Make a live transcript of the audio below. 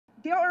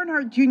Dale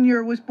Earnhardt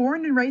Jr. was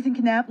born and raised in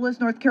Kannapolis,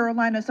 North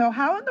Carolina. So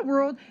how in the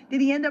world did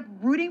he end up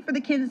rooting for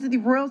the Kansas City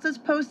Royals this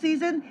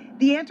postseason?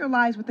 The answer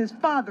lies with his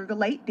father, the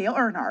late Dale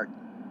Earnhardt.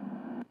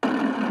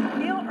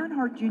 Dale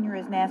Earnhardt Jr.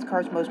 is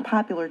NASCAR's most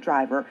popular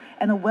driver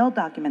and a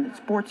well-documented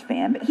sports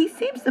fan, but he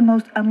seems the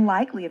most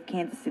unlikely of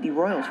Kansas City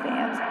Royals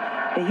fans.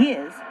 But he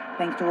is,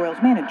 thanks to Royals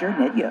manager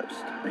Ned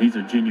Yost. He's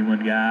a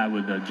genuine guy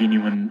with a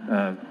genuine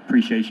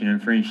appreciation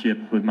and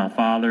friendship with my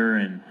father,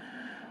 and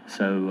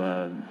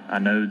so I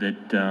know that,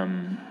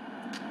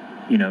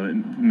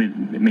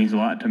 it means a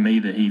lot to me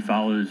that he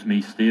follows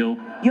me still.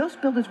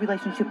 Yost built his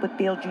relationship with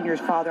Dale Jr.'s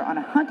father on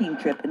a hunting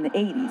trip in the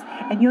 80s,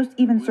 and Yost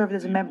even served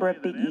as a member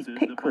of Big E's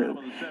pit crew.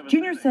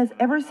 Jr. says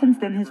ever since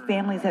then his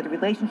family's had a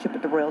relationship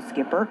with the Royals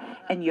skipper,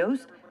 and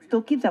Yost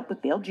still keeps up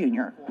with Dale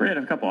Jr. Read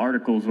a couple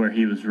articles where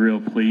he was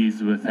real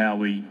pleased with how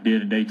we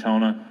did in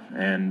Daytona,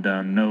 and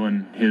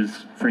knowing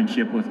his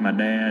friendship with my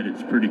dad,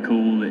 it's pretty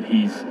cool that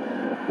he's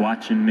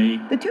watching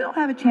me. The two don't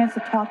have a chance to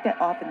talk that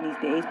often these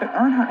days, but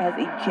Earnhardt has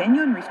a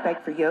genuine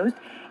respect for Yost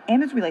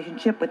and his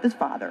relationship with his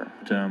father.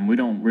 We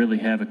don't really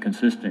have a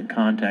consistent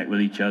contact with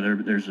each other,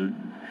 but there's a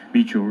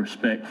mutual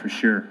respect for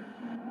sure.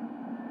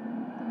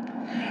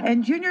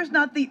 And Junior's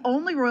not the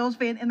only Royals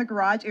fan in the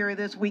garage area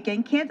this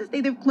weekend. Kansas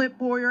native Clint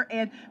Boyer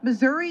and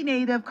Missouri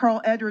native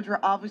Carl Edwards were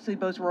obviously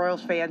both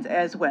Royals fans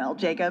as well.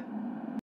 Jacob?